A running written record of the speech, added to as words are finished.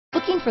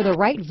Looking for the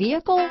right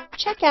vehicle?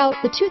 Check out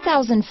the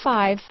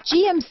 2005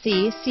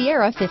 GMC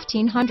Sierra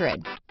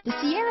 1500. The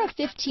Sierra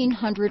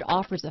 1500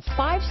 offers a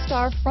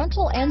 5-star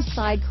frontal and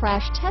side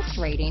crash test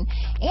rating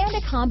and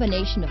a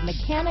combination of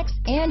mechanics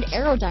and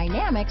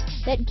aerodynamics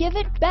that give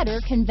it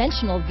better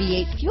conventional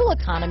V8 fuel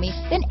economy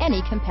than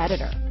any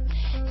competitor.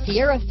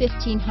 Sierra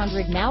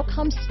 1500 now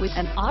comes with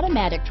an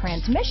automatic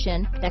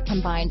transmission that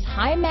combines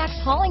high max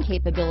hauling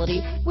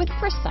capability with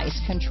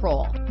precise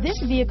control. This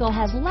vehicle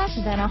has less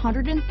than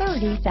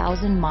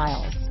 130,000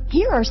 miles.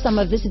 Here are some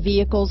of this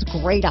vehicle's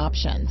great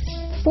options: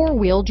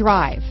 4-wheel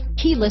drive,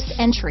 keyless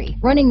entry,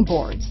 running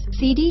boards,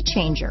 CD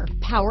changer,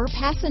 power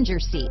passenger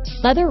seat,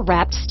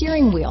 leather-wrapped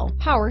steering wheel,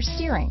 power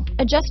steering,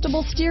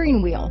 adjustable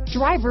steering wheel,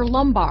 driver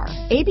lumbar,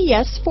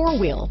 ABS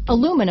 4-wheel,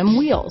 aluminum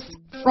wheels,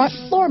 front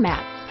floor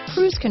mats,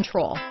 cruise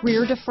control,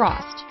 rear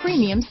defrost,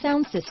 premium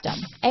sound system,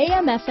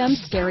 AM/FM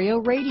stereo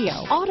radio,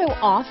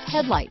 auto-off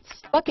headlights,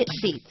 bucket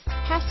seats,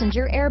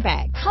 passenger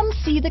airbag. Come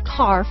see the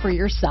car for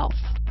yourself.